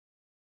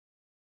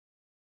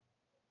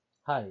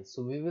Hi,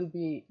 so we will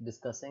be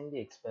discussing the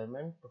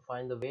experiment to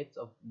find the weights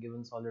of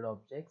given solid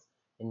objects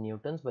in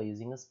newtons by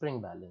using a spring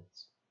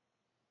balance.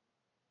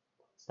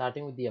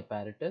 Starting with the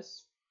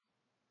apparatus,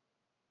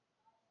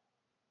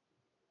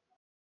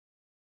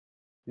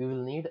 we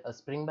will need a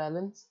spring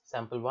balance,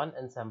 sample 1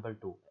 and sample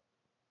 2.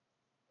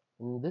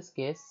 In this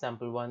case,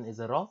 sample 1 is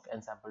a rock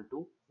and sample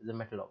 2 is a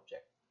metal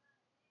object.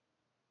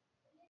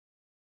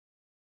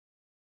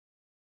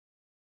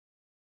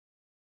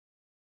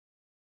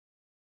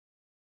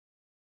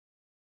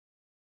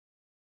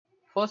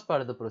 First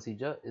part of the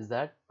procedure is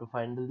that to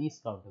find the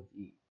least count of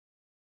E.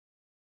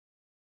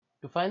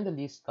 To find the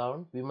least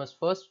count, we must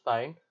first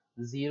find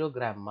the 0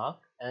 gram mark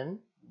and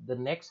the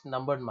next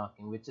numbered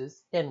marking, which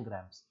is 10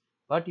 grams.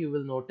 But you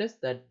will notice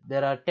that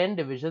there are 10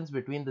 divisions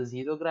between the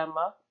 0 gram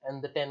mark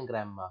and the 10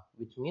 gram mark,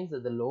 which means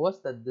that the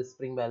lowest that this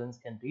spring balance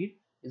can read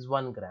is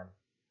 1 gram.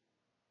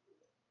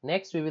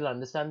 Next, we will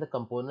understand the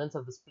components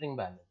of the spring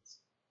balance.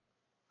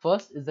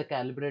 First is the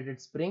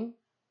calibrated spring,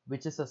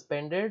 which is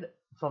suspended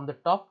from the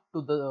top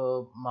to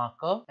the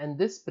marker, and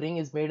this spring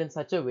is made in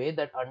such a way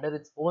that under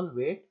its own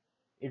weight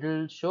it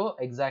will show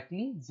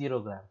exactly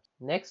 0 grams.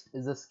 Next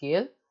is the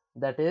scale,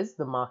 that is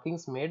the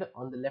markings made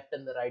on the left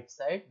and the right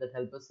side that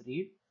help us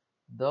read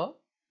the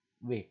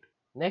weight.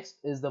 Next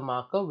is the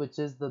marker, which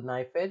is the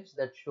knife edge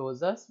that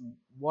shows us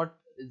what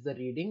is the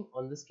reading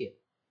on the scale.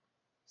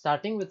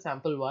 Starting with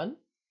sample 1,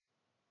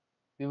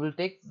 we will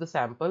take the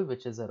sample,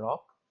 which is a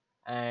rock,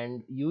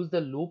 and use the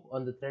loop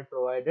on the thread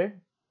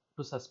provided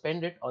to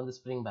suspend it on the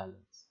spring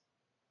balance.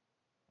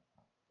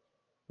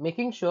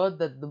 Making sure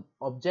that the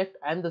object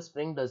and the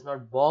spring does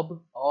not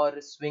bob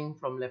or swing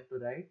from left to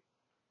right,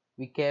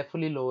 we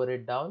carefully lower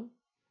it down.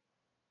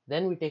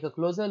 Then we take a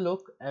closer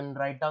look and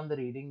write down the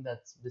reading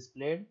that's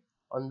displayed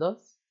on the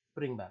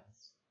spring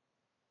balance.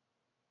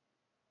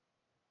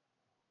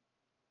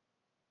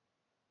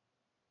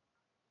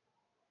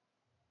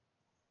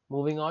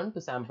 Moving on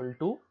to sample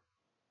 2,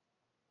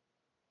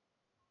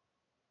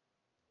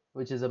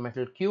 which is a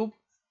metal cube.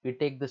 We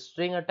take the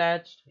string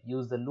attached,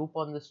 use the loop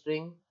on the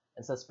string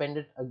and suspend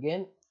it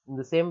again in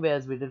the same way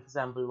as we did for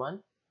sample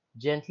 1,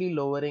 gently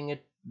lowering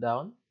it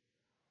down,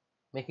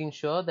 making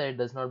sure that it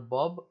does not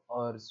bob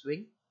or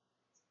swing.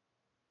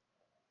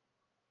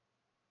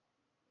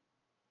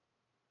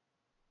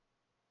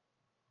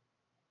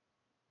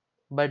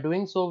 By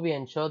doing so, we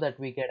ensure that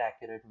we get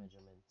accurate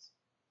measurements.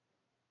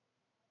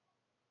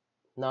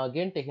 Now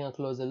again, taking a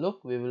closer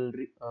look, we will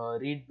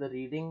read the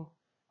reading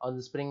on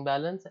the spring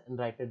balance and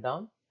write it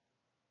down.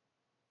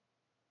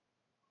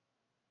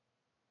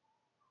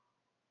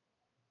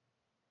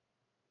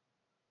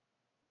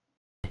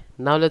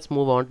 Now let's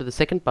move on to the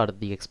second part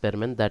of the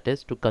experiment, that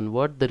is to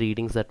convert the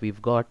readings that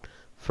we've got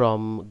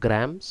from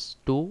grams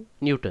to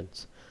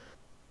newtons.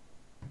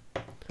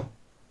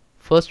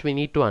 First, we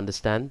need to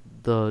understand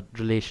the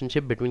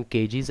relationship between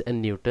kgs and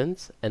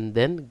newtons and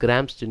then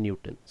grams to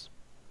newtons.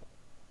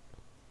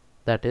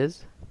 That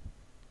is,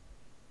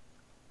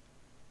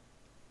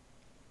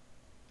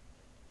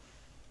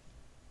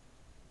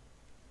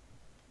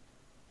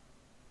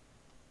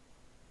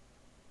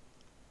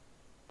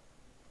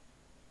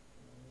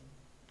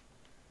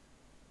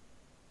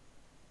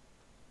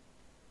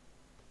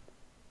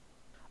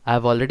 I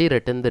have already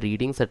written the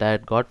readings that I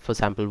had got for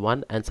sample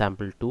 1 and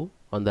sample 2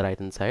 on the right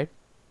hand side.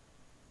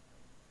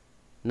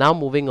 Now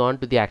moving on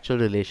to the actual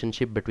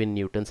relationship between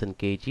newtons and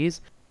kgs.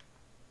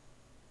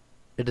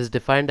 It is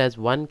defined as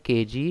 1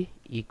 kg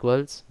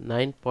equals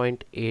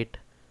 9.8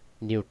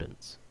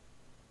 newtons.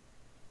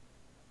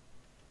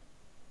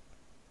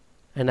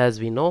 And as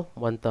we know,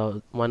 1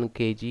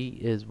 kg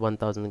is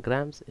 1000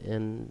 grams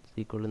and is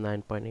equal to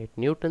 9.8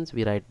 newtons.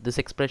 We write this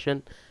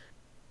expression,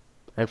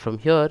 and from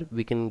here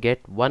we can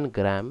get 1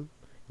 gram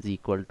is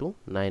equal to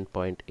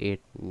 9.8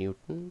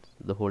 newtons,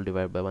 the whole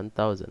divided by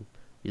 1000.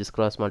 We just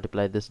cross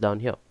multiply this down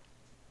here.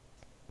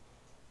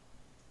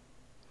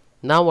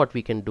 Now what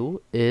we can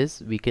do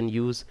is we can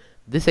use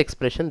this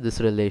expression, this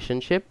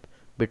relationship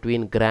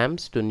between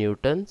grams to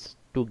newtons,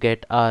 to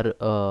get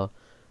our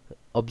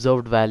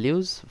observed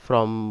values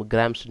from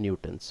grams to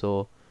newtons.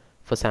 So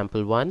for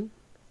sample 1,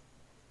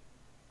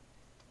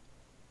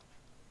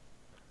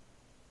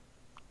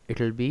 it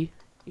will be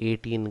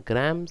 18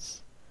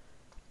 grams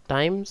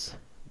times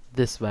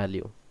this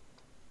value,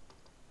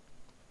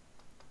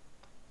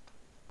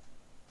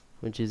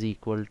 which is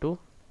equal to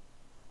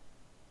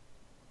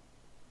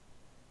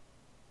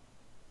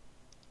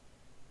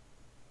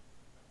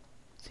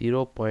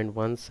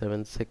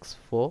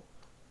 0.1764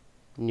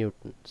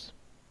 newtons.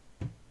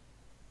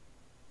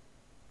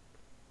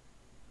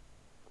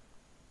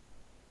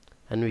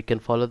 And we can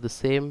follow the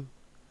same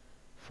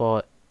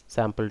for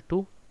sample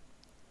 2.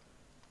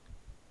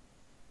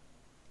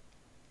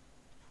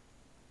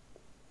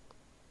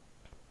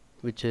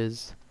 Which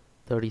is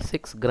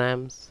 36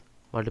 grams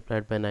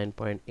multiplied by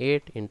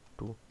 9.8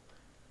 into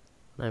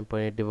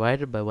 9.8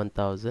 divided by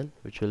 1000,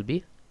 which will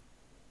be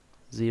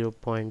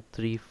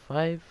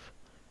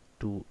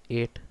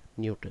 0.3528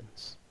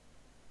 newtons.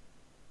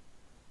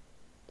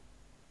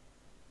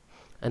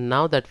 And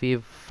now that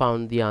we've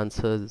found the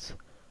answers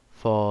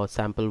for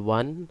sample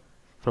 1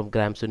 from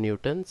grams to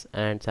newtons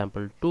and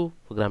sample 2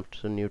 for grams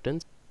to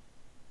newtons.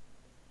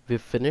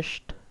 We've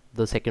finished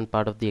the second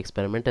part of the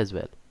experiment as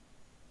well.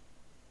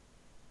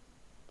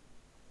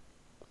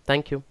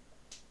 Thank you.